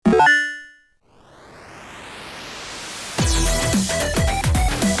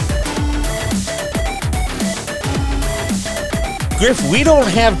Griff, we don't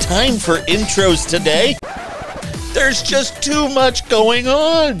have time for intros today. There's just too much going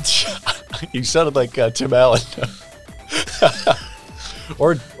on. You sounded like Tim Allen.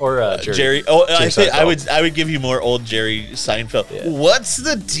 or Jerry. Oh, Jerry I would give you more old Jerry Seinfeld. Yeah. What's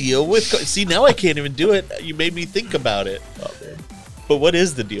the deal with? See, now I can't even do it. You made me think about it. Oh, man. But what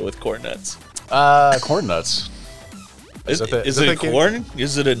is the deal with corn nuts? Corn nuts. Is it a corn?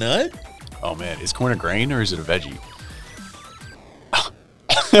 Is it a nut? Oh man, is corn a grain or is it a veggie?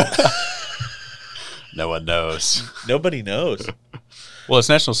 No one knows. Nobody knows. Well, it's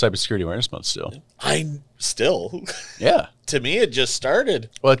National Cybersecurity Awareness Month still. Yeah. To me, it just started.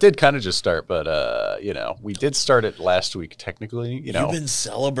 Well, it did kind of just start, but we did start it last week. Technically, you've been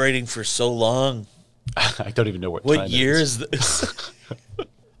celebrating for so long. I don't even know what year is this.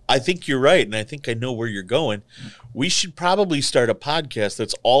 I think you're right, and I think I know where you're going. We should probably start a podcast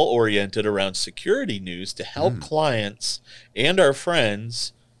that's all oriented around security news to help clients and our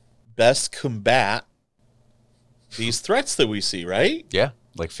friends best combat these threats that we see, right? Yeah,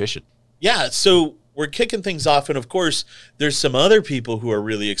 like phishing. Yeah, so we're kicking things off, and of course, there's some other people who are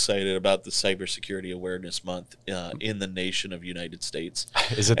really excited about the Cybersecurity Awareness Month in the nation of United States.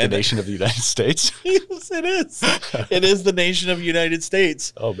 Is it the nation of the United States? Yes, it is. It is the nation of United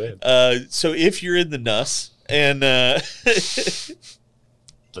States. Oh, man. So if you're in the NUS, and the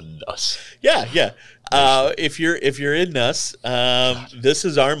NUS. Yeah. If you're in NUS, this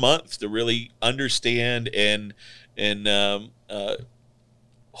is our month to really understand and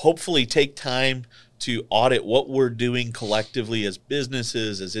hopefully take time to audit what we're doing collectively as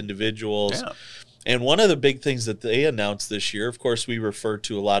businesses, as individuals. Yeah. And one of the big things that they announced this year, of course, we refer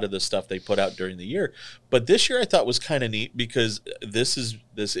to a lot of the stuff they put out during the year, but this year I thought was kind of neat because this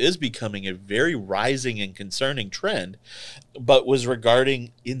is becoming a very rising and concerning trend, but was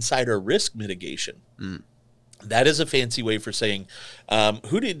regarding insider risk mitigation. That is a fancy way for saying,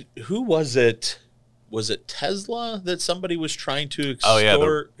 who was it? Was it Tesla that somebody was trying to extort?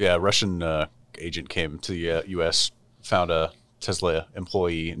 Oh, yeah. Russian agent came to the U.S., found a Tesla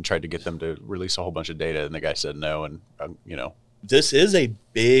employee and tried to get them to release a whole bunch of data, and the guy said no, and This is a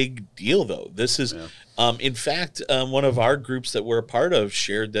big deal, though. This is, in fact, one of our groups that we're a part of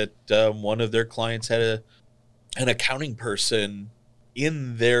shared that one of their clients had an accounting person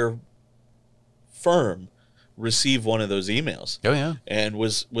in their firm receive one of those emails. Oh, yeah. And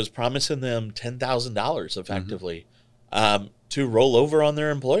was promising them $10,000 effectively to roll over on their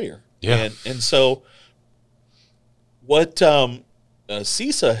employer. Yeah. And so what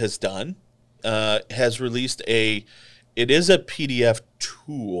CISA has done has released it is a PDF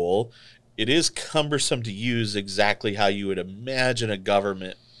tool. It is cumbersome to use exactly how you would imagine a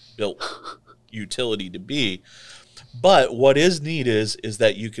government-built utility to be. But what is neat is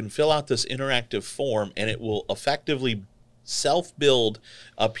that you can fill out this interactive form, and it will effectively self-build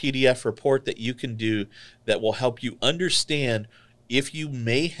a PDF report that you can do that will help you understand if you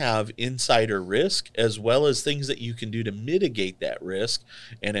may have insider risk, as well as things that you can do to mitigate that risk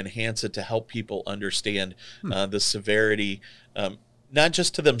and enhance it to help people understand the severity, not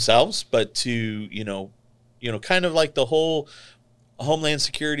just to themselves, but to, kind of like the whole Homeland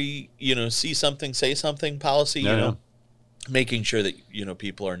Security, see something, say something policy, making sure that,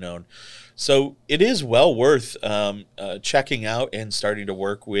 people are known. So it is well worth checking out and starting to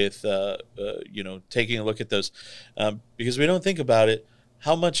work with, taking a look at those, because we don't think about it.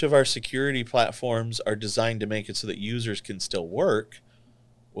 How much of our security platforms are designed to make it so that users can still work?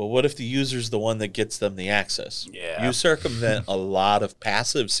 Well, what if the user's the one that gets them the access? Yeah. You circumvent a lot of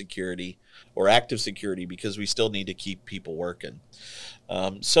passive security or active security because we still need to keep people working.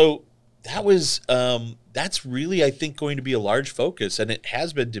 So that's really, I think, going to be a large focus, and it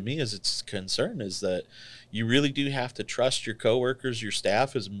has been to me as it's concerned, is that you really do have to trust your coworkers, your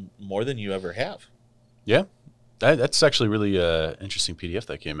staff, as more than you ever have. Yeah. That's actually really interesting PDF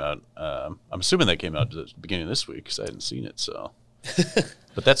that came out. I'm assuming that came out at the beginning of this week because I hadn't seen it, so...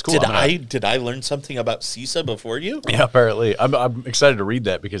 But that's cool. Did I learn something about CISA before you? Yeah, apparently. I'm excited to read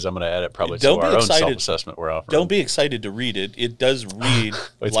that because I'm going to add it probably to our own self-assessment we're offering. Don't be excited to read it. It does read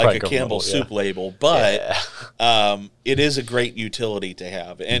like a Campbell soup label, but it is a great utility to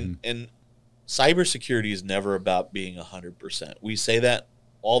have. And cybersecurity is never about being 100%. We say that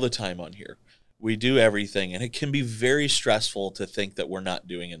all the time on here. We do everything, and it can be very stressful to think that we're not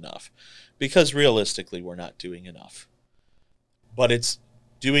doing enough because realistically we're not doing enough. But it's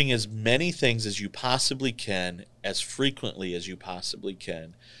doing as many things as you possibly can, as frequently as you possibly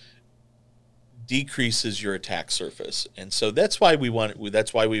can, decreases your attack surface. And so that's why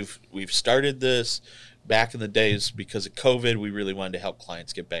we've started this back in the days. Because of COVID, we really wanted to help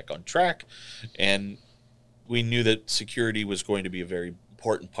clients get back on track. And we knew that security was going to be a very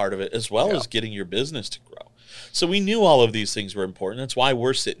important part of it, as well as getting your business to grow. So we knew all of these things were important. That's why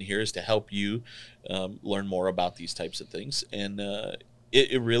we're sitting here, is to help you learn more about these types of things. And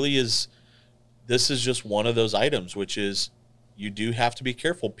it really is, this is just one of those items, which is you do have to be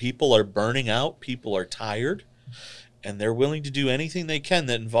careful. People are burning out. People are tired. And they're willing to do anything they can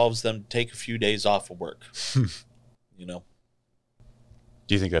that involves them take a few days off of work. You know?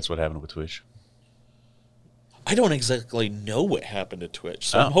 Do you think that's what happened with Twitch? I don't exactly know what happened to Twitch,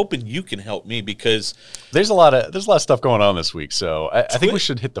 so I'm hoping you can help me, because there's a lot of stuff going on this week. So I think we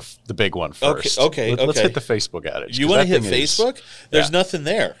should hit the big one first. Okay. Let's hit the Facebook outage. You want to hit Facebook? There's nothing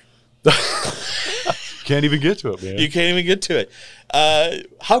there. Can't even get to it, man. You can't even get to it.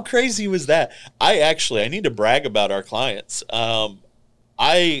 How crazy was that? I need to brag about our clients. No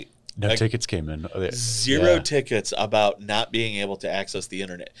tickets came in. Zero tickets about not being able to access the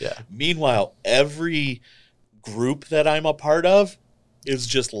internet. Yeah. Meanwhile, every group that I'm a part of is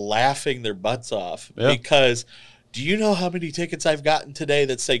just laughing their butts off because do you know how many tickets I've gotten today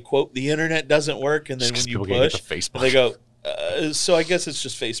that say, quote, the internet doesn't work, and then when you push, they go, so I guess it's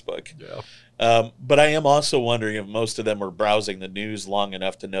just Facebook. Yeah. But I am also wondering if most of them were browsing the news long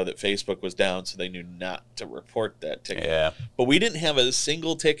enough to know that Facebook was down, so they knew not to report that ticket. Yeah. But we didn't have a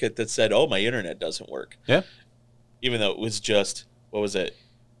single ticket that said, oh, my internet doesn't work. Yeah. Even though it was just, what was it?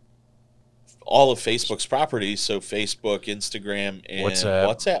 All of Facebook's properties, so Facebook, Instagram, and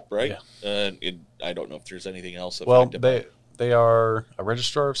WhatsApp, right? Yeah. I don't know if there's anything else. Well, they are a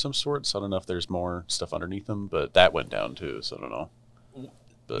registrar of some sort, so I don't know if there's more stuff underneath them, but that went down too, so I don't know.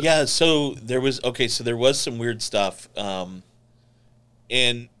 But. Yeah, so there was some weird stuff, and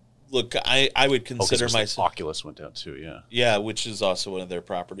look, I would consider myself. Oculus went down too, yeah. Yeah, which is also one of their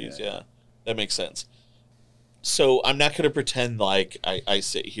properties. Yeah, that makes sense. So I'm not going to pretend like I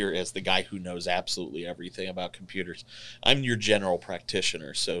sit here as the guy who knows absolutely everything about computers. I'm your general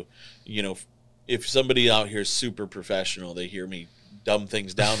practitioner. So, you know, if somebody out here is super professional, they hear me dumb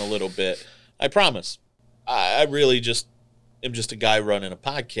things down a little bit, I promise. I really am just a guy running a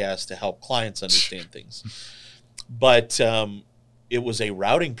podcast to help clients understand things. But it was a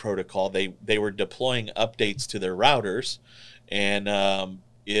routing protocol. They were deploying updates to their routers, and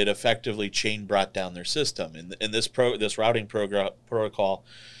it effectively brought down their system. And this routing protocol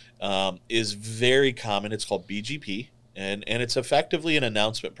is very common. It's called BGP, and it's effectively an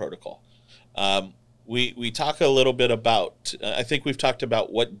announcement protocol. We talk a little bit about, I think we've talked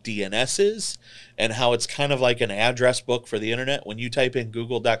about what DNS is and how it's kind of like an address book for the internet. When you type in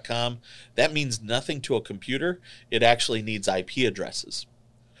google.com, that means nothing to a computer. It actually needs IP addresses.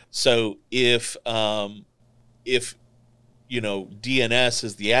 So if DNS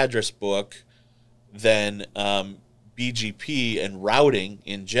is the address book, then BGP and routing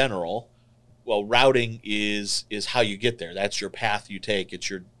in general, well, routing is how you get there. That's your path you take. It's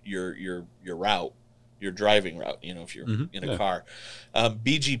your route, your driving route, if you're in a car.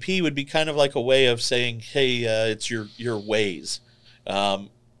 BGP would be kind of like a way of saying, hey, it's your Waze.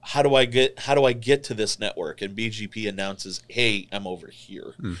 How do I get to this network? And BGP announces, hey, I'm over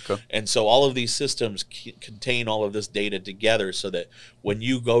here. Okay. And so all of these systems contain all of this data together so that when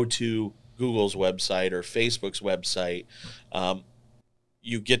you go to Google's website or Facebook's website,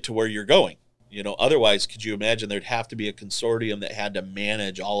 you get to where you're going. Otherwise, could you imagine there'd have to be a consortium that had to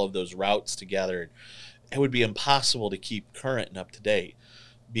manage all of those routes together? It would be impossible to keep current and up to date.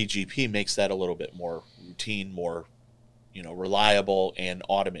 BGP makes that a little bit more routine, more reliable and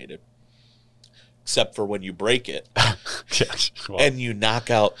automated, except for when you break it and you knock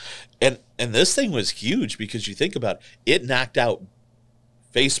out. And this thing was huge because you think about it knocked out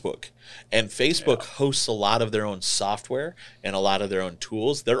Facebook, and Facebook hosts a lot of their own software and a lot of their own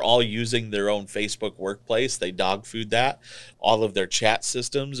tools. They're all using their own Facebook Workplace. They dog food that. All of their chat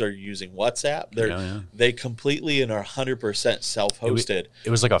systems are using WhatsApp. They completely and are 100% self-hosted. It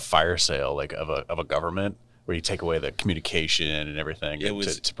was like a fire sale, like of a government, where you take away the communication and everything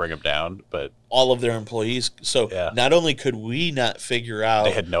to bring them down. But all of their employees. So not only could we not figure out,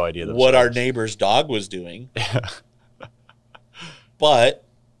 they had no idea what our neighbor's dog was doing, but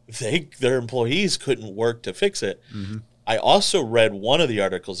their employees couldn't work to fix it. Mm-hmm. I also read one of the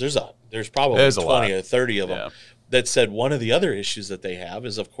articles. There's probably 20 or 30 of them that said one of the other issues that they have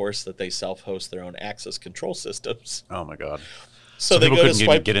is, of course, that they self-host their own access control systems. Oh my God. So they people go to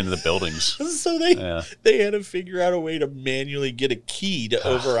swipe, get into the buildings. So they had to figure out a way to manually get a key to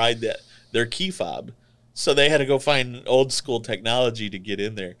override their key fob. So they had to go find old school technology to get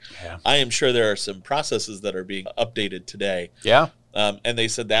in there. Yeah. I am sure there are some processes that are being updated today. Yeah. And they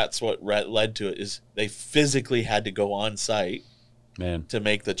said that's what led to it, is they physically had to go on site to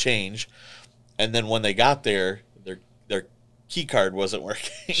make the change. And then when they got there, their key card wasn't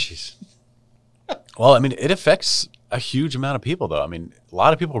working. Jeez. Well, I mean, it affects a huge amount of people, though. I mean, a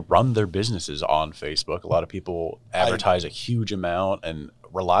lot of people run their businesses on Facebook. A lot of people advertise a huge amount and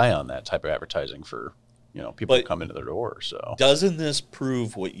rely on that type of advertising for, people to come into their door. So doesn't this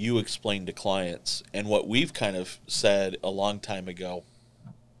prove what you explained to clients and what we've kind of said a long time ago,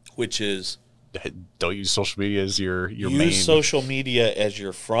 which is don't use social media as your main. Use social media as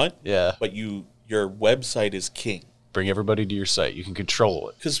your front, yeah, but your website is king. Bring everybody to your site. You can control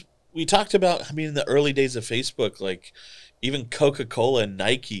it. Because we talked about, in the early days of Facebook, like even Coca-Cola and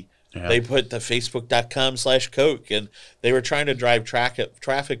Nike, they put the facebook.com/Coke, and they were trying to drive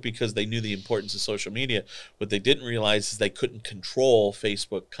traffic because they knew the importance of social media. What they didn't realize is they couldn't control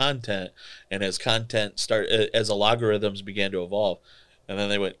Facebook content, and as algorithms began to evolve, and then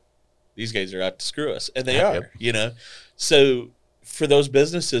they went, these guys are out to screw us, and they are, So for those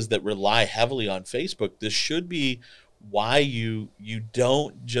businesses that rely heavily on Facebook, this should be why you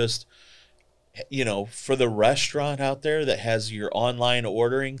don't just, for the restaurant out there that has your online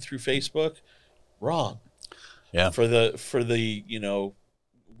ordering through Facebook, wrong. Yeah. For the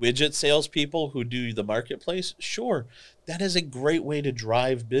widget salespeople who do the marketplace, sure, that is a great way to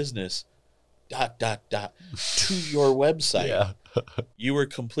drive business. ... to your website. Yeah. You were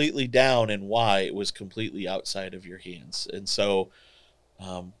completely down, and why it was completely outside of your hands. And so,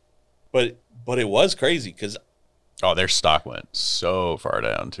 but it was crazy because their stock went so far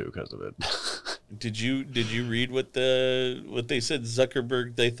down too because of it. Did you read what they said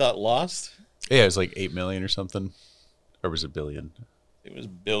Zuckerberg they thought lost? Yeah, it was like 8 million or something, or was it billion? It was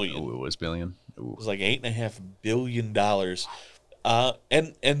billion. Oh, it was billion. Ooh. It was like $8.5 billion.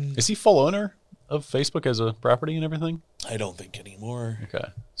 And is he full owner of Facebook as a property and everything? I don't think anymore. Okay,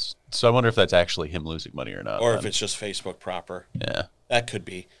 so I wonder if that's actually him losing money or not, or if it's just Facebook proper. Yeah, that could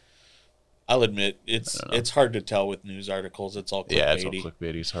be. I'll admit it's hard to tell with news articles. It's all clickbaity. Yeah, it's all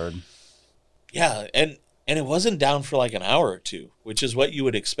clickbaity. It's hard. Yeah, and it wasn't down for like an hour or two, which is what you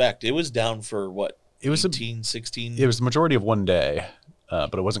would expect. It was down for what? It was 16. It was the majority of one day,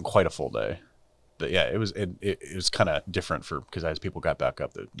 but it wasn't quite a full day. But yeah, it was kind of different because as people got back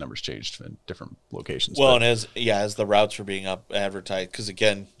up, the numbers changed in different locations. Well, and as the routes were being advertised, because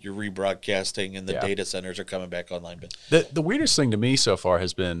again, you're rebroadcasting and the data centers are coming back online. But the weirdest thing to me so far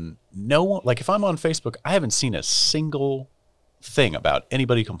has been no one, like if I'm on Facebook, I haven't seen a single thing about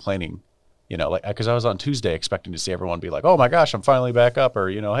anybody complaining. Because I was on Tuesday expecting to see everyone be like, "Oh my gosh, I'm finally back up," or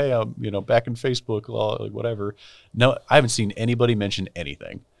 "Hey, I'm back in Facebook," whatever. No, I haven't seen anybody mention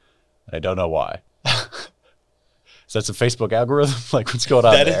anything. I don't know why. So that's a Facebook algorithm? Like, what's going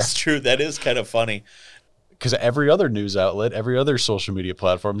on there? That is true. That is kind of funny. Because every other news outlet, every other social media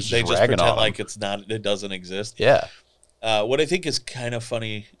platform is just ragging on like it doesn't exist. Yeah. What I think is kind of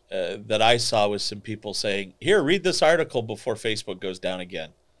funny that I saw was some people saying, "Here, read this article before Facebook goes down again."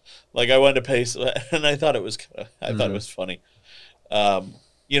 Like I wanted to paste, and I thought it was thought it was funny.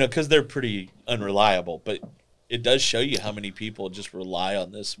 Because they're pretty unreliable, but it does show you how many people just rely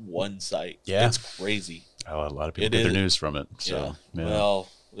on this one site. Yeah. It's crazy. A lot of people get their news from it. So, yeah. Well,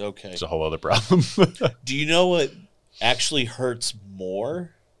 okay. It's a whole other problem. Do you know what actually hurts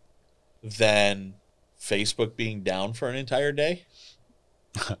more than Facebook being down for an entire day?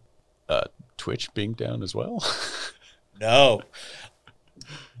 Twitch being down as well? No.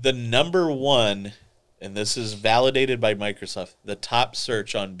 The number one, and this is validated by Microsoft, the top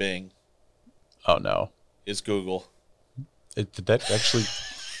search on Bing. Oh, no. Is Google. Did that actually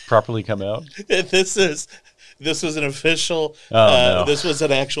properly come out? This was an official. No. This was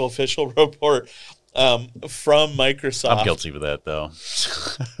an actual official report from Microsoft. I'm guilty of that, though.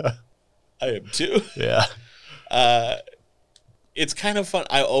 I am too. Yeah. It's kind of fun.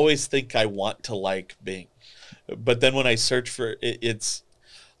 I always think I want to like Bing, but then when I search for it,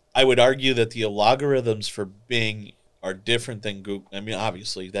 I would argue that the algorithms for Bing are different than Google. I mean,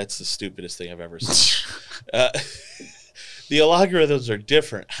 obviously, that's the stupidest thing I've ever seen. The algorithms are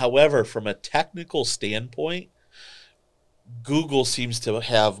different. However, from a technical standpoint, Google seems to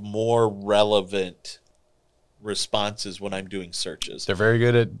have more relevant responses when I'm doing searches. They're very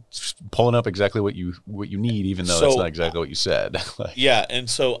good at pulling up exactly what you need, even though that's not exactly what you said. Yeah, and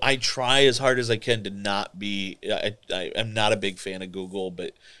so I try as hard as I can to not be. I'm not a big fan of Google,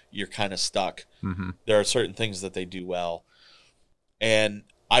 but you're kind of stuck. Mm-hmm. There are certain things that they do well, and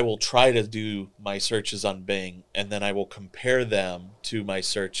I will try to do my searches on Bing, and then I will compare them to my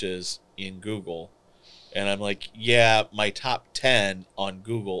searches in Google. And I'm like, yeah, my top 10 on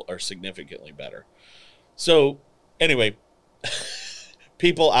Google are significantly better. So anyway,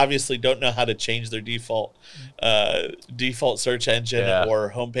 people obviously don't know how to change their default search engine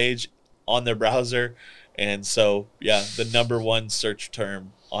or homepage on their browser. And so, yeah, the #1 search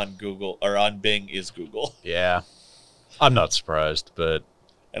term on Google or on Bing is Google. Yeah. I'm not surprised, but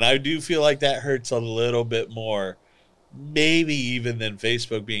And I do feel like that hurts a little bit more, maybe even than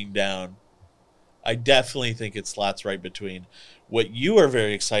Facebook being down. I definitely think it slots right between what you are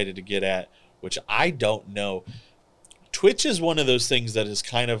very excited to get at, which I don't know. Twitch is one of those things that is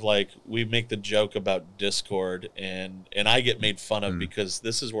kind of like, we make the joke about Discord, and I get made fun of because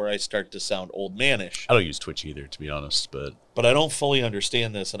this is where I start to sound old manish. I don't use Twitch either, to be honest, but I don't fully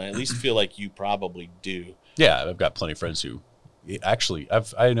understand this, and I at least feel like you probably do. yeah, I've got plenty of friends who actually,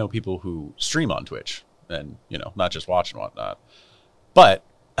 I know people who stream on Twitch and, you know, not just watch and whatnot. But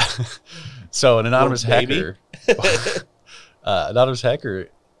so an anonymous hacker,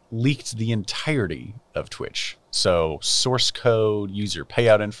 leaked the entirety of Twitch. So source code, user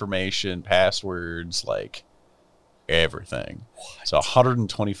payout information, passwords, like everything. What? So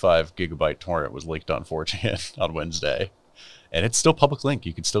 125 gigabyte torrent was leaked on 4chan on Wednesday. And it's still public link.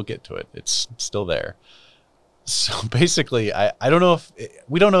 You can still get to it. It's still there. So basically, I don't know if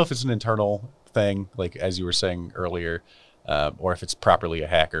we don't know if it's an internal thing, like as you were saying earlier, or if it's properly a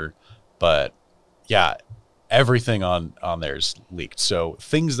hacker. But yeah, everything on there's leaked. So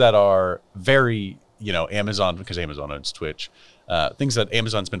things that are very, you know, Amazon, because Amazon owns Twitch, things that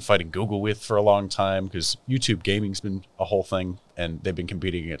Amazon's been fighting Google with for a long time, because YouTube gaming's been a whole thing, and they've been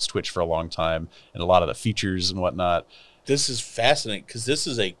competing against Twitch for a long time, and a lot of the features and whatnot. This is fascinating because this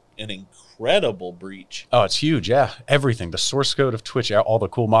is an incredible breach. Oh, it's huge. Yeah. Everything. The source code of Twitch, all the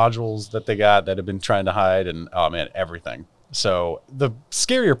cool modules that they got that have been trying to hide, and oh man, everything. So the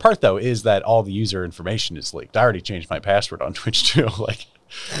scarier part though is that all the user information is leaked. I already changed my password on Twitch too. Like,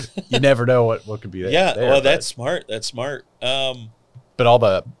 you never know what could be there. Yeah. Well, that's smart. That's smart. But all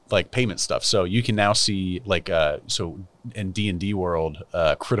the like payment stuff. So you can now see like, so in D&D world,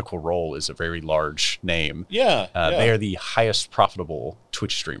 Critical Role is a very large name. Yeah. They are the highest profitable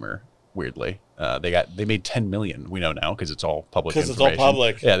Twitch streamer. Weirdly, they made 10 million. We know now because it's all public. Because it's all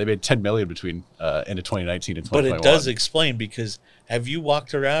public. Yeah, they made 10 million between end of 2019 and 2021. But it does explain, because have you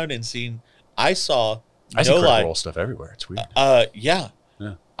walked around and seen? I see Critical Role stuff everywhere. It's weird. Yeah.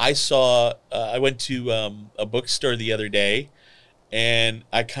 I saw. I went to a bookstore the other day, and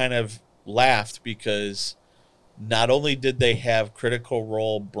I kind of laughed because not only did they have Critical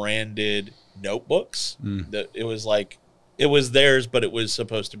Role branded notebooks, that it was like. It was theirs, but it was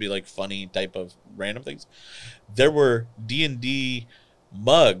supposed to be like funny type of random things. There were D&D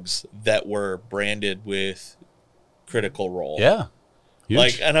mugs that were branded with Critical Role. Yeah. Huge.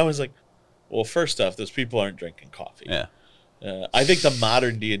 Like, and I was like, well, first off, those people aren't drinking coffee. Yeah. I think the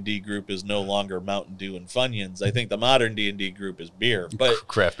modern D&D group is no longer Mountain Dew and Funyuns. I think the modern D&D group is beer, but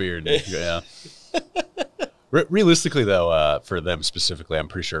craft beer. Yeah. Realistically, though, for them specifically, I'm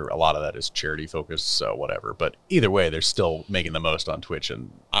pretty sure a lot of that is charity focused, so whatever. But either way, they're still making the most on Twitch, and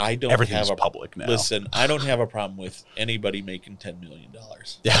everything's public now. Listen, I don't have a problem with anybody making $10 million.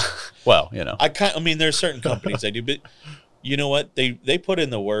 Yeah, well, you know, I mean, there's certain companies I do, but you know what? They put in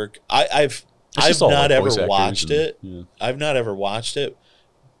the work. I've not ever watched it. Yeah. I've not ever watched it,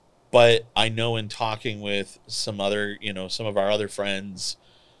 but I know in talking with some of our other friends.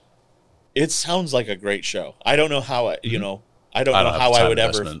 It sounds like a great show. I don't know how I don't know how I would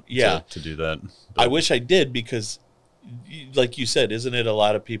ever to do that. But I wish I did, because like you said, isn't it a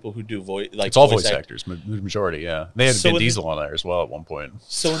lot of people who do voice, like it's all voice actors, majority, yeah. They had Vin Diesel on there as well at one point.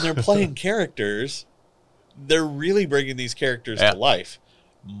 So when they're playing characters, they're really bringing these characters to life.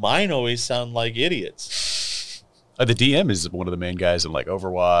 Mine always sound like idiots. The DM is one of the main guys in like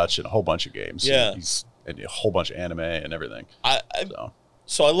Overwatch and a whole bunch of games. Yeah. He's in a whole bunch of anime and everything.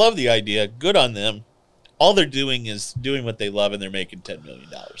 So I love the idea. Good on them. All they're doing is doing what they love, and they're making $10 million.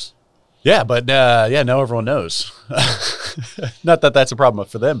 Yeah, but now everyone knows. Not that that's a problem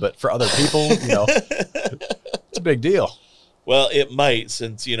for them, but for other people, it's a big deal. Well, it might,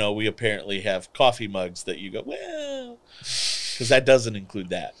 since we apparently have coffee mugs that you go, well, because that doesn't include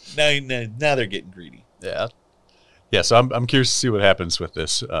that. Now they're getting greedy. Yeah. Yeah. So I'm curious to see what happens with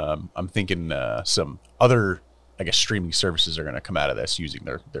this. I'm thinking some other, I guess, streaming services are going to come out of this using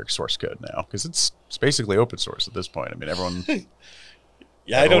their source code now, because it's basically open source at this point. I mean, everyone.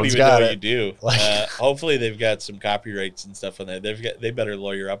 Yeah, I don't even know what you do. Hopefully, they've got some copyrights and stuff on there. They better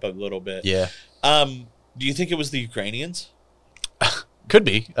lawyer up a little bit. Yeah. Do you think it was the Ukrainians? Could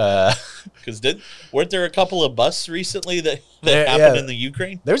be. Because weren't there a couple of busts recently that happened in the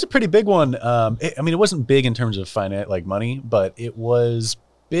Ukraine? There's a pretty big one. It wasn't big in terms of money, but it was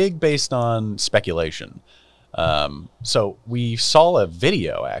big based on speculation. So we saw a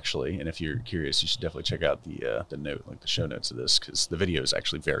video actually, and if you're curious, you should definitely check out the note, like the show notes of this, because the video is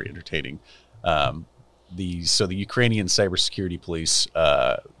actually very entertaining. So the Ukrainian cybersecurity police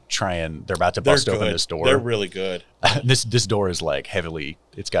they're about to bust open this door. They're really good. This door is like heavily,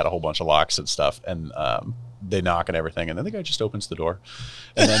 it's got a whole bunch of locks and stuff, and they knock and everything, and then the guy just opens the door,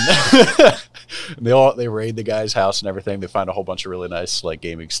 and then they raid the guy's house and everything. They find a whole bunch of really nice like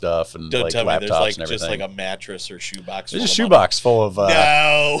gaming stuff and Don't like tell me laptops there's like and everything. just like a mattress or shoebox. There's a shoebox full of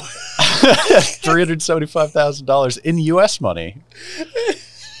no. $375,000 in U.S. money.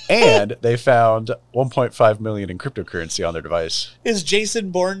 And they found 1.5 million in cryptocurrency on their device. Is Jason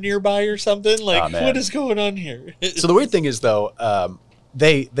Bourne nearby or something? Like, Oh, man. what is going on here? So the weird thing is, though,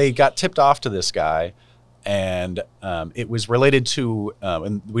 they got tipped off to this guy, and it was related to,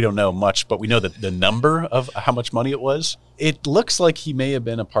 and we don't know much, but we know that the number of how much money it was. It looks like he may have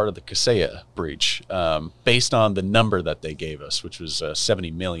been a part of the Kaseya breach, based on the number that they gave us, which was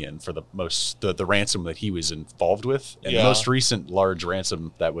 70 million for the ransom that he was involved with, and the most recent large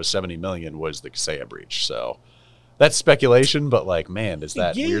ransom that was 70 million was the Kaseya breach. So that's speculation, but like, man, does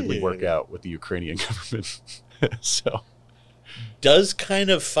that weirdly work out with the Ukrainian government? So. Does kind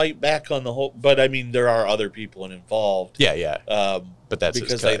of fight back on the whole, but I mean, there are other people involved. Yeah. But that's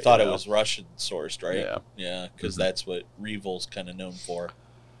because they thought it was Russian sourced, right? Yeah. Because that's what Revel's kind of known for.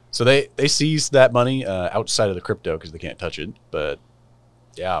 So they seized that money outside of the crypto because they can't touch it. But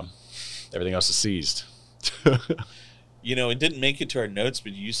yeah, everything else is seized. It didn't make it to our notes,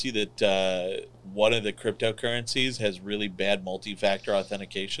 but you see that one of the cryptocurrencies has really bad multi-factor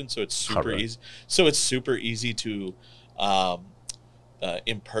authentication, so it's super easy. So it's super easy to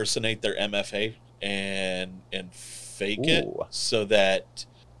impersonate their MFA and fake it, so that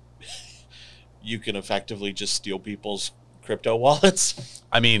you can effectively just steal people's crypto wallets.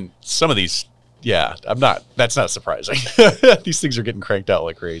 I mean, some of these, that's not surprising. These things are getting cranked out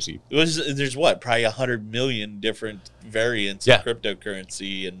like crazy. There's probably 100 million different variants of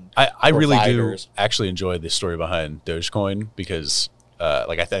cryptocurrency, and I really do actually enjoy the story behind Dogecoin because,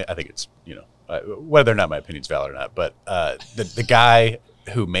 I think it's whether or not my opinion's valid or not, but the guy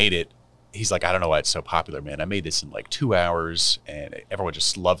who made it, he's like, I don't know why it's so popular, man. I made this in like 2 hours, and everyone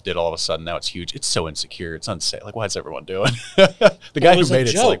just loved it all of a sudden. Now it's huge. It's so insecure. It's unsafe. Like, what's everyone doing? The guy who made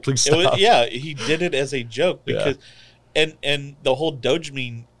it's like, please stop. He did it as a joke because, and the whole Doge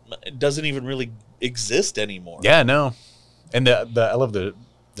meme doesn't even really exist anymore. Yeah, no. And I love the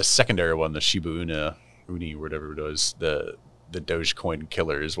secondary one, the Shiba Uni, whatever it was, the Dogecoin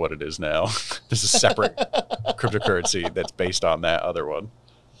killer is what it is now. There's a separate cryptocurrency that's based on that other one.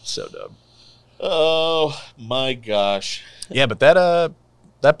 So dumb. Oh my gosh. Yeah, but that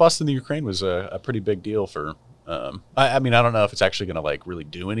bust in the Ukraine was a pretty big deal for. I mean, I don't know if it's actually going to like really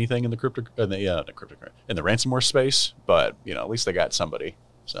do anything in the ransomware space, but at least they got somebody.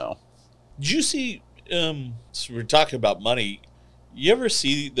 So, did you see? So we're talking about money. You ever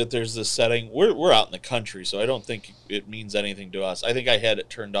see that there's this setting? We're out in the country, so I don't think it means anything to us. I think I had it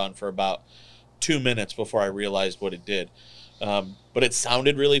turned on for about 2 minutes before I realized what it did. But it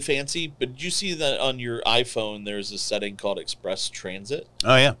sounded really fancy. But did you see that on your iPhone there's a setting called Express Transit?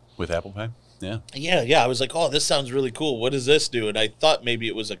 Oh, yeah. With Apple Pay? Yeah. Yeah. I was like, oh, this sounds really cool. What does this do? And I thought maybe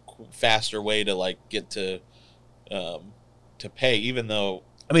it was a faster way to like get to pay, even though...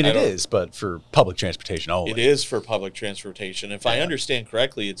 I mean, it is, but for public transportation only. It is for public transportation. If I understand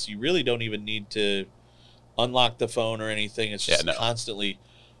correctly, you really don't even need to unlock the phone or anything. It's just constantly...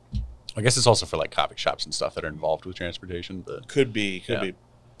 I guess it's also for like coffee shops and stuff that are involved with transportation. But could be.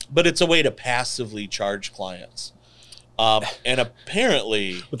 But it's a way to passively charge clients. And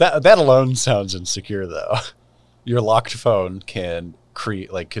apparently... But that alone sounds insecure, though. Your locked phone can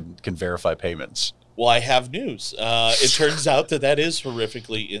can verify payments. Well, I have news. It turns out that is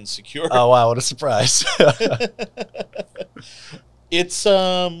horrifically insecure. Oh, wow. What a surprise. It's,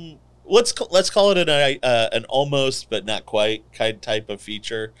 let's call it an almost but not quite type of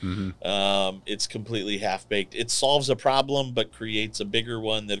feature. Mm-hmm. It's completely half-baked. It solves a problem but creates a bigger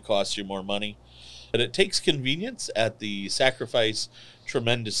one that costs you more money. But it takes convenience at the sacrifice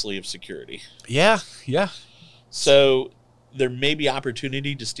tremendously of security. Yeah. So... there may be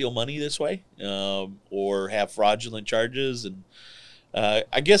opportunity to steal money this way, or have fraudulent charges. And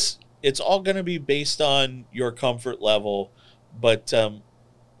I guess it's all going to be based on your comfort level. But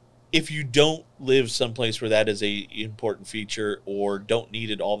if you don't live someplace where that is a important feature or don't need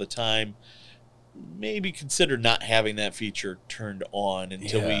it all the time, maybe consider not having that feature turned on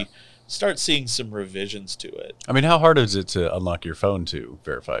until we start seeing some revisions to it. I mean, how hard is it to unlock your phone to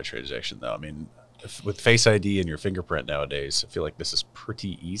verify a transaction, though? I mean... with Face ID and your fingerprint nowadays, I feel like this is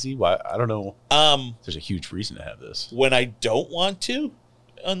pretty easy. Why? I don't know. There's a huge reason to have this. When I don't want to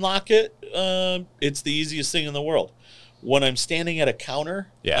unlock it, it's the easiest thing in the world. When I'm standing at a counter,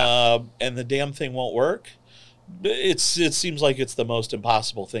 and the damn thing won't work, it seems like it's the most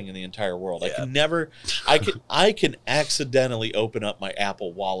impossible thing in the entire world. Yeah. I can accidentally open up my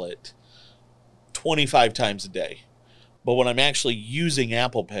Apple Wallet 25 times a day, but when I'm actually using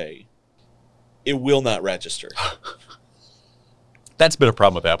Apple Pay, it will not register. That's been a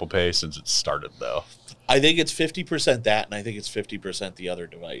problem with Apple Pay since it started, though. I think it's 50% that, and I think it's 50% the other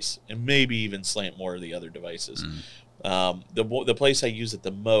device, and maybe even slant more of the other devices. The place I use it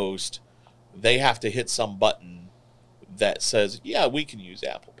the most, they have to hit some button that says, yeah, we can use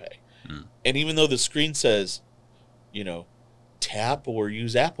Apple Pay. And even though the screen says, tap or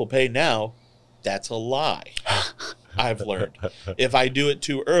use Apple Pay now, that's a lie. I've learned. If I do it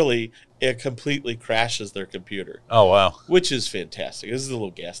too early, it completely crashes their computer. Oh, wow. Which is fantastic. This is a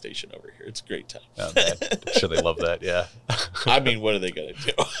little gas station over here. It's a great time. I'm sure they love that, yeah. I mean, what are they going to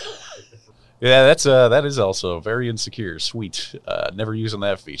do? Yeah, that is also very insecure. Sweet. Never using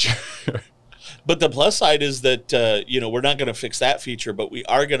that feature. But the plus side is that, we're not going to fix that feature, but we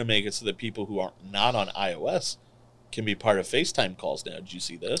are going to make it so that people who are not on iOS can be part of FaceTime calls now. Did you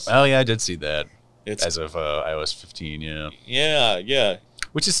see this? Oh, yeah, I did see that. As of iOS 15, yeah. Yeah.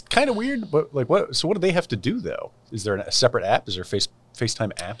 Which is kind of weird, but what? So what do they have to do, though? Is there a separate app? Is there a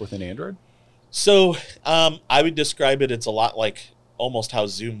FaceTime app within Android? So I would describe it's a lot like almost how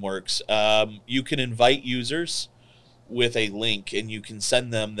Zoom works. You can invite users with a link, and you can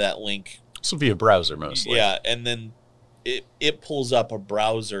send them that link. So via browser, mostly. Yeah, and then it pulls up a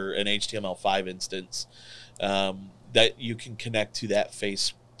browser, an HTML5 instance, that you can connect to that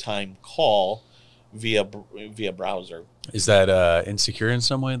FaceTime call via browser. Is that insecure in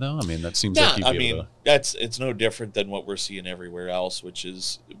some way, though? I mean, that seems like you'd be able to... it's no different than what we're seeing everywhere else, which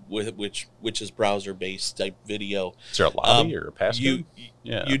is browser based type video. Is there a lobby or a passcode?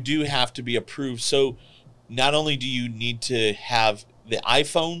 You do have to be approved. So not only do you need to have the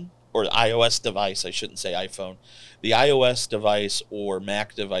iPhone or the iOS device, I shouldn't say iPhone, the iOS device or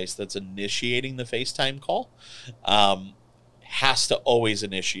Mac device that's initiating the FaceTime call, has to always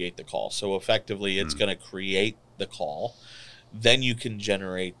initiate the call. So effectively, it's going to create the call. Then you can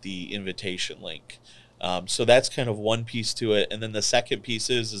generate the invitation link. So that's kind of one piece to it. And then the second piece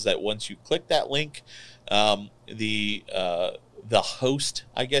is that once you click that link, the host,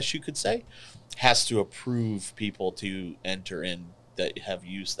 I guess you could say, has to approve people to enter in that have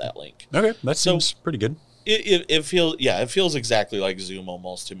used that link. Okay, that seems pretty good. It feels exactly like Zoom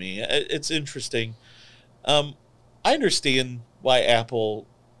almost to me. It's interesting. I understand why Apple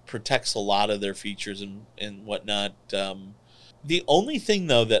protects a lot of their features and whatnot. The only thing,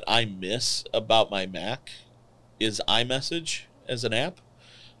 though, that I miss about my Mac is iMessage as an app,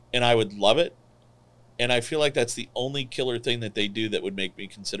 and I would love it. And I feel like that's the only killer thing that they do that would make me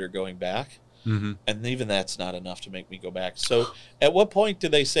consider going back. Mm-hmm. And even that's not enough to make me go back. So at what point do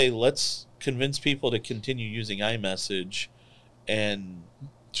they say, let's convince people to continue using iMessage and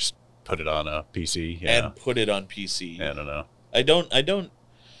just put it on a PC? Yeah. And put it on PC. I don't know.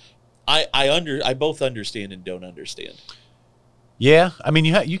 I both understand and don't understand. Yeah, I mean,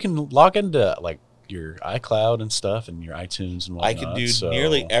 you can log into like your iCloud and stuff and your iTunes and whatnot. I can do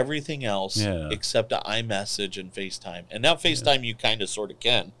nearly everything else except iMessage and FaceTime. And now FaceTime you kind of sort of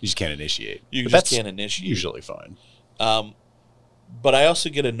can. You just can't initiate. You just can't initiate. Usually fine. But I also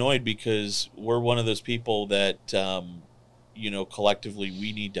get annoyed because we're one of those people that, collectively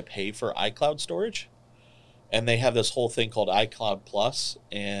we need to pay for iCloud storage. And they have this whole thing called iCloud Plus.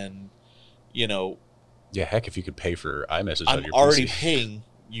 And, yeah, heck, if you could pay for iMessage I'm on your already PC. Paying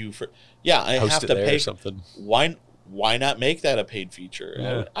you for... Yeah, I have to pay something. Why not make that a paid feature?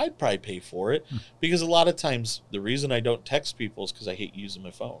 Yeah. I'd probably pay for it because a lot of times the reason I don't text people is because I hate using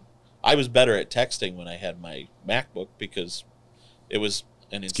my phone. I was better at texting when I had my MacBook because it was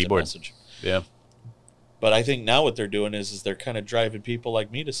an instant message. Yeah. But I think now what they're doing is they're kind of driving people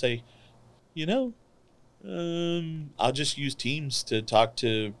like me to say, I'll just use Teams to talk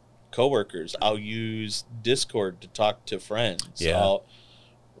to coworkers. I'll use Discord to talk to friends. Yeah.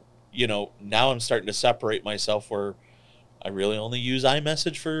 Now I'm starting to separate myself where I really only use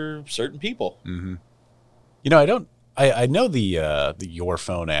iMessage for certain people. Mm-hmm. I know the Your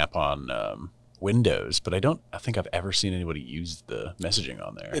Phone app on Windows, but I think I've ever seen anybody use the messaging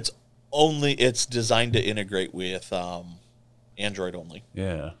on there. It's designed to integrate with Android only.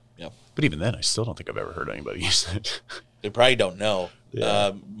 Yeah. Yep. But even then, I still don't think I've ever heard anybody use it. They probably don't know.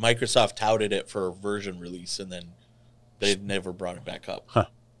 Yeah. Microsoft touted it for a version release, and then they never brought it back up. Huh.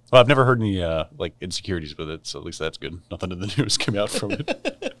 Well, I've never heard any like insecurities with it, so at least that's good. Nothing in the news came out from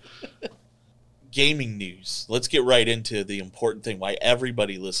it. Gaming news. Let's get right into the important thing, why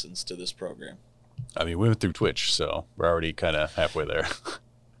everybody listens to this program. I mean, we went through Twitch, so we're already kind of halfway there.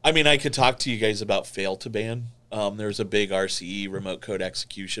 I mean, I could talk to you guys about fail to ban. There's a big RCE, remote code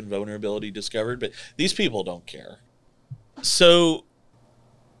execution vulnerability discovered, but these people don't care. So,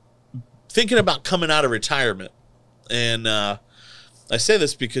 thinking about coming out of retirement, and I say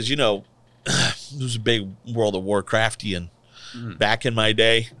this because, you know, there was a big World of Warcraftian back in my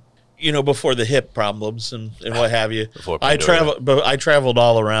day, you know, before the hip problems and what have you. I traveled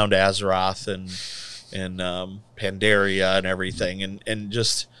all around Azeroth and Pandaria and everything, and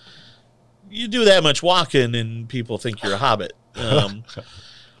just you do that much walking and people think you're a hobbit.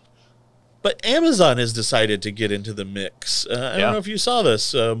 But Amazon has decided to get into the mix. I don't know if you saw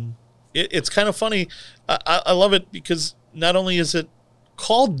this. It's kind of funny. I love it because not only is it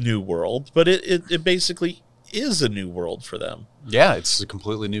called New World, but it basically is a new world for them. Yeah, it's a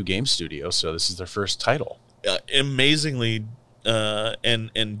completely new game studio, so this is their first title. Amazingly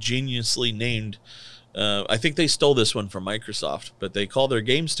and geniusly named. I think they stole this one from Microsoft, but they call their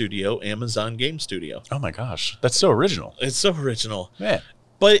game studio Amazon Game Studio. Oh my gosh, that's so original. It's so original. Man.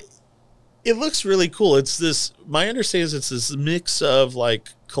 But it looks really cool. It's this, my understanding is it's this mix of like,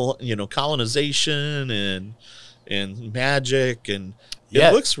 you know, colonization and magic, and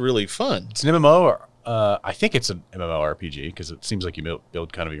it looks really fun. It's an MMO. I think it's an MMORPG because it seems like you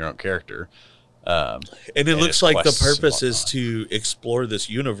build kind of your own character. And it looks like the purpose is to explore this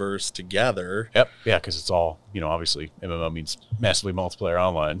universe together. Yep. Yeah, because it's all, you know, obviously MMO means massively multiplayer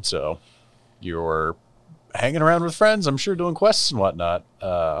online. So you're hanging around with friends, I'm sure, doing quests and whatnot.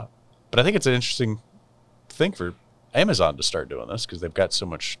 But I think it's an interesting thing for Amazon to start doing this because they've got so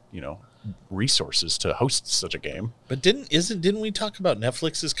much, you know, resources to host such a game. But didn't we talk about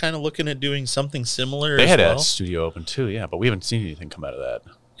Netflix is kind of looking at doing something similar? They had a studio open too, yeah, but we haven't seen anything come out of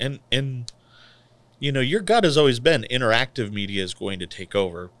that. And you know, your gut has always been interactive media is going to take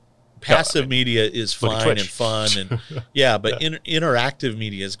over. Passive media is fine and fun, and yeah, but interactive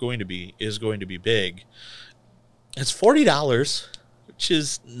media is going to be big. It's $40, which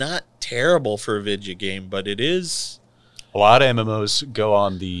is not terrible for a video game, but it is. A lot of MMOs go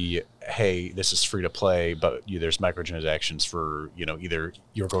on the, hey, this is free to play, but there's microtransactions for, you know, either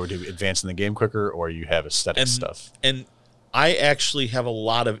you're going to advance in the game quicker or you have aesthetic stuff. And I actually have a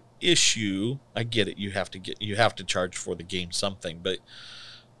lot of issue. I get it. You have to charge for the game something, but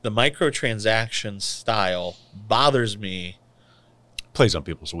the microtransaction style bothers me. Plays on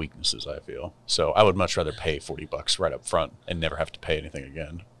people's weaknesses, I feel. So I would much rather pay $40 right up front and never have to pay anything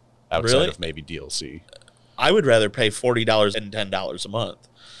again outside of maybe DLC. I would rather pay $40 and $10 a month.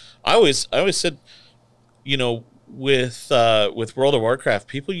 I always said, you know, with World of Warcraft,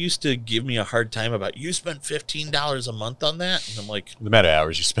 people used to give me a hard time about, you spent $15 a month on that, and I'm like, the amount of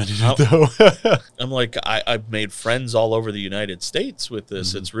hours you spend in it, though. I'm like, I've made friends all over the United States with this.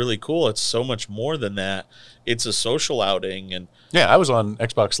 Mm-hmm. It's really cool. It's so much more than that. It's a social outing, and yeah, I was on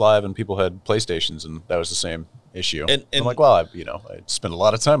Xbox Live and people had PlayStations, and that was the same issue. And I'm like, well, I spent a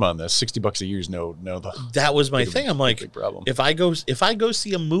lot of time on this. $60 a year is no. That was my thing. I'm like, big problem. If I go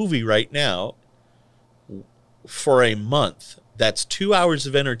see a movie right now for a month, that's 2 hours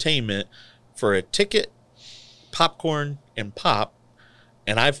of entertainment for a ticket, popcorn, and pop,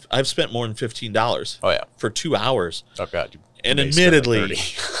 and I've spent more than $15. Oh yeah, for 2 hours. Oh god. And admittedly,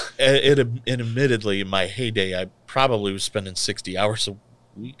 in my heyday, I probably was spending 60 hours a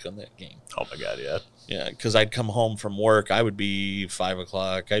week on that game. Oh my god, yeah. Yeah, because I'd come home from work. I would be 5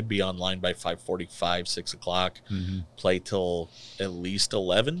 o'clock. I'd be online by 5:45, 6 o'clock. Mm-hmm. Play till at least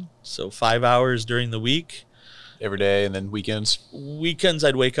 11. So 5 hours during the week. Every day, and then weekends? Weekends,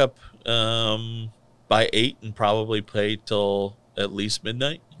 I'd wake up by 8 and probably play till at least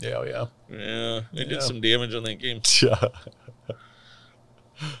midnight. Yeah, oh yeah. Yeah, I did some damage on that game.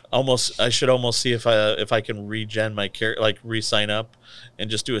 I should almost see if I can regen my character, like re-sign up, and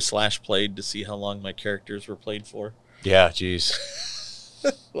just do a slash played to see how long my characters were played for. Yeah, jeez.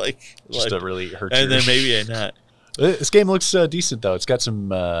 just to really hurt you. And then maybe I not. This game looks decent though. It's got some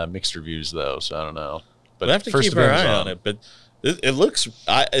mixed reviews though, so I don't know. But we'll have to keep our eye on it. But it looks.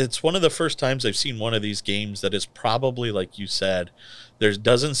 It's one of the first times I've seen one of these games that is probably, like you said, there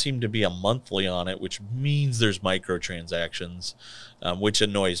doesn't seem to be a monthly on it, which means there's microtransactions, which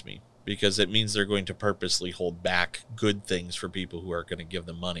annoys me because it means they're going to purposely hold back good things for people who are going to give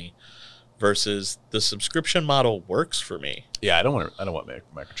them money. Versus the subscription model works for me. Yeah, I don't want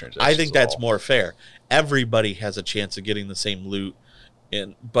microtransactions. I think that's more fair. Everybody has a chance of getting the same loot,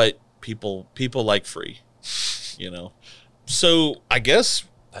 but people like free, you know. So I guess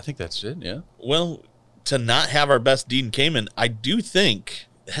I think that's it. Yeah. Well, to not have our best Dean Kamen, I do think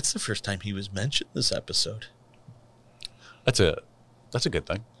that's the first time he was mentioned this episode. That's a good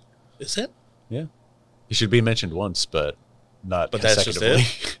thing. Is it? Yeah. He should be mentioned once, but not But that's consecutively.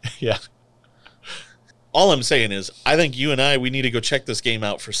 just Yeah. All I'm saying is, I think you and we need to go check this game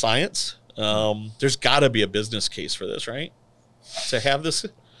out for science. There's got to be a business case for this, right? To have this.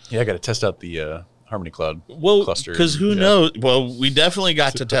 Yeah, I got to test out the Harmony Cloud cluster. Because who knows? Well, we definitely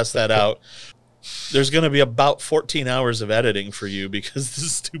got to test that out. There's going to be about 14 hours of editing for you because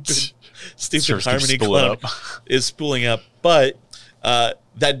this stupid Harmony Cloud is spooling up. But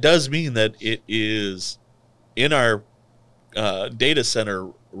that does mean that it is in our data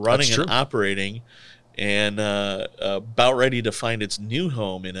center running and operating, and about ready to find its new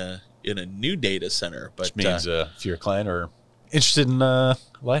home in a new data center. But which means if you're a client or interested in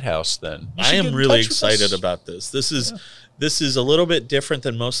Lighthouse, then I am really excited about this. This is a little bit different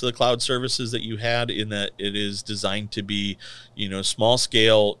than most of the cloud services that you had, in that it is designed to be, small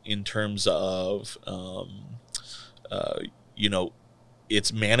scale in terms of,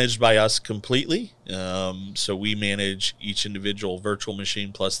 it's managed by us completely. So we manage each individual virtual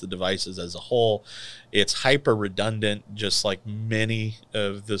machine plus the devices as a whole. It's hyper redundant, just like many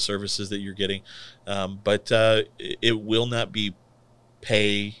of the services that you're getting. But it will not be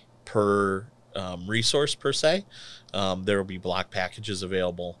pay per resource per se. There will be block packages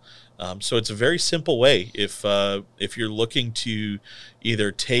available. So it's a very simple way. If you're looking to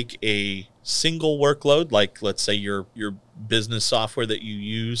either take a single workload, like let's say your business software that you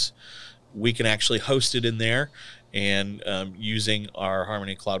use, we can actually host it in there, and using our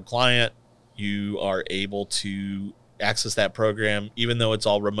Harmony Cloud client, you are able to access that program. Even though it's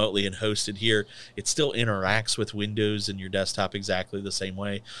all remotely and hosted here, it still interacts with Windows and your desktop exactly the same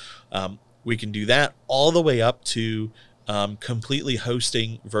way. We can do that all the way up to completely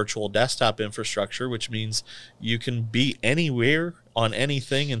hosting virtual desktop infrastructure, which means you can be anywhere on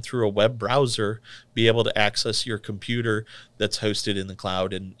anything, and through a web browser be able to access your computer that's hosted in the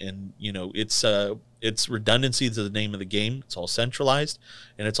cloud. And it's redundancy is the name of the game. It's all centralized,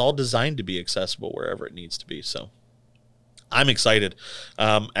 and it's all designed to be accessible wherever it needs to be. So I'm excited.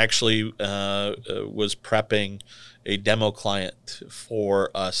 Actually was prepping a demo client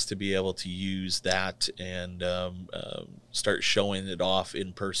for us to be able to use that and start showing it off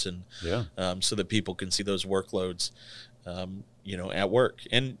in person, so that people can see those workloads, at work.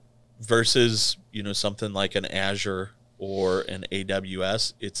 And versus, something like an Azure or an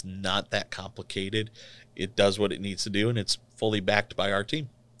AWS, it's not that complicated. It does what it needs to do, and it's fully backed by our team.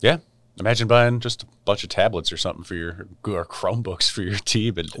 Yeah. Imagine buying just a bunch of tablets or something for or Chromebooks for your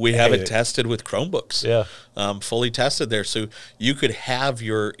team. And we have it tested with Chromebooks. Yeah. Fully tested there. So you could have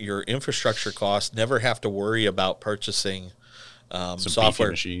your infrastructure costs, never have to worry about purchasing some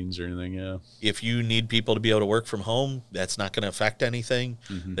software machines or anything. Yeah. If you need people to be able to work from home, that's not going to affect anything.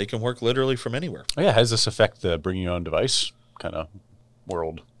 Mm-hmm. They can work literally from anywhere. Oh, yeah. How does this affect the bring your own device kind of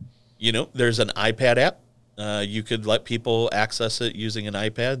world? There's an iPad app. You could let people access it using an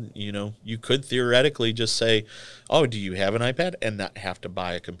iPad. You could theoretically just say, "Oh, do you have an iPad?" and not have to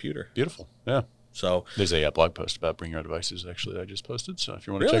buy a computer. Beautiful. Yeah. So there's a blog post about bring your own devices actually that I just posted. So if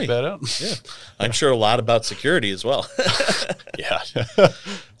you want to check that out, yeah, I'm sure a lot about security as well. Yeah.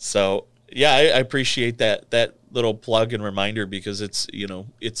 So yeah, I appreciate that little plug and reminder, because it's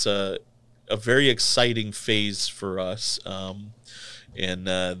it's a very exciting phase for us,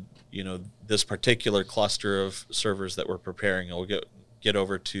 and this particular cluster of servers that we're preparing. We'll get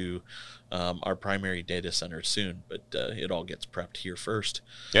over to our primary data center soon, but it all gets prepped here first.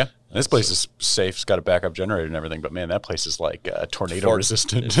 Yeah, this place is safe. It's got a backup generator and everything, but man, that place is like tornado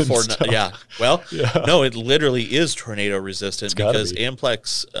resistant. Yeah, well, no, it literally is tornado resistant, because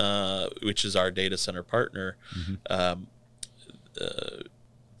Amplex, which is our data center partner,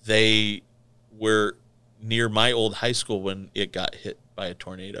 they were near my old high school when it got hit by a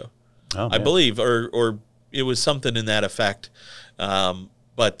tornado. Oh, I believe, or it was something in that effect.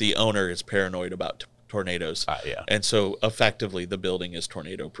 But the owner is paranoid about tornadoes. Yeah. And so effectively the building is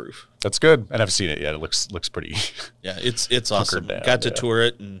tornado proof. That's good. And I've seen it. Yeah, it looks pretty. Yeah, it's awesome. Got to tour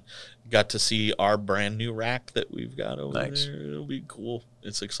it and got to see our brand new rack that we've got over there. It'll be cool.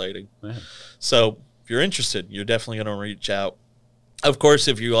 It's exciting. Yeah. So if you're interested, you're definitely going to reach out. Of course,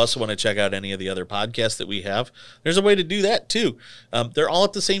 if you also want to check out any of the other podcasts that we have, there's a way to do that too. They're all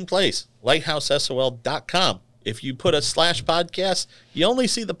at the same place, lighthousesol.com. If you put a /podcast, you only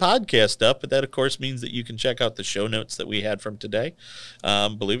see the podcast up, but that, of course, means that you can check out the show notes that we had from today.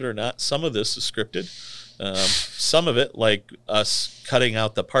 Believe it or not, some of this is scripted. Some of it, like us cutting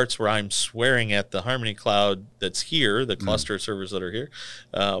out the parts where I'm swearing at the Harmony Cloud that's here, the cluster of servers that are here,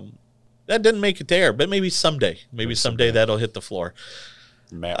 that didn't make it there. But maybe someday, that'll hit the floor.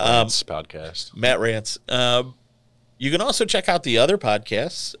 Matt Rants podcast. Matt Rants. You can also check out the other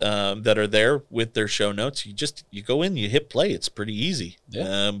podcasts that are there with their show notes. You go in, you hit play. It's pretty easy.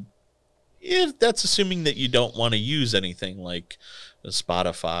 Yeah. If that's assuming that you don't want to use anything like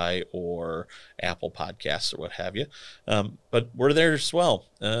Spotify or Apple Podcasts or what have you. But we're there as well.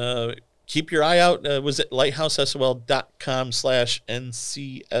 Keep your eye out. Was it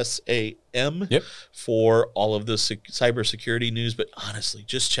lighthousesol.com/NCSAM for all of the cybersecurity news? But honestly,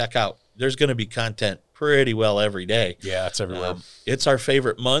 just check out. There's going to be content pretty well every day. Yeah, it's everywhere. It's our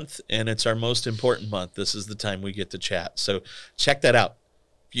favorite month, and it's our most important month. This is the time we get to chat. So check that out.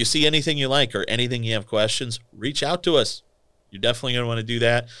 If you see anything you like or anything you have questions, reach out to us. You're definitely going to want to do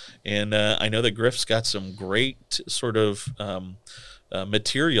that. And I know that Griff's got some great sort of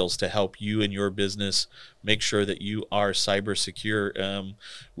materials to help you and your business make sure that you are cyber secure.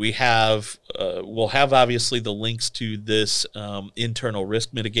 We'll have obviously the links to this internal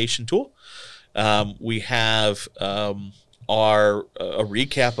risk mitigation tool. We have a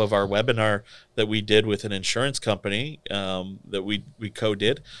recap of our webinar that we did with an insurance company that we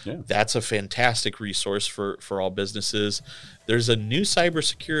co-did. Yeah. That's a fantastic resource for all businesses. There's a new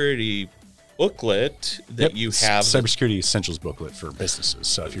cybersecurity booklet that you have. Cybersecurity Essentials booklet for businesses.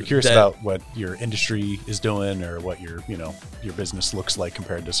 So if you're curious about what your industry is doing or what your business looks like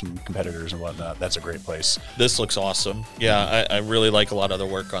compared to some competitors and whatnot, that's a great place. This looks awesome. Yeah, I really like a lot of the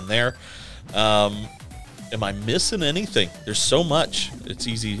work on there. Am I missing anything? There's so much. It's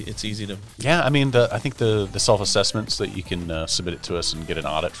easy to. Yeah, I mean, I think the self-assessments that you can submit it to us and get an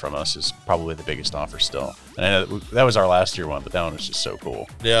audit from us is probably the biggest offer still. And I know that was our last year one, but that one was just so cool.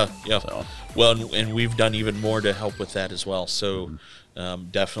 Yeah. So. Well, and we've done even more to help with that as well. So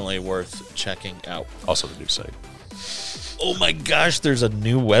definitely worth checking out. Also the new site. Oh my gosh, there's a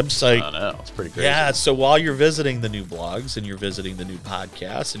new website. I know, it's pretty crazy. Yeah, so while you're visiting the new blogs and you're visiting the new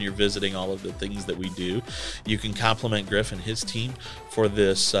podcasts and you're visiting all of the things that we do, you can compliment Griff and his team for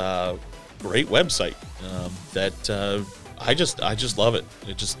this great website that I just love it.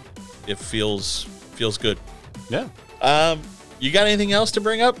 It feels good. Yeah. You got anything else to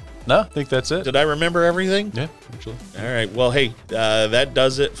bring up? No, I think that's it. Did I remember everything? Yeah, actually. All right. Well, hey, that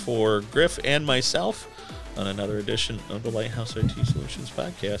does it for Griff and myself on another edition of the Lighthouse IT Solutions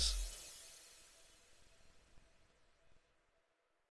podcast.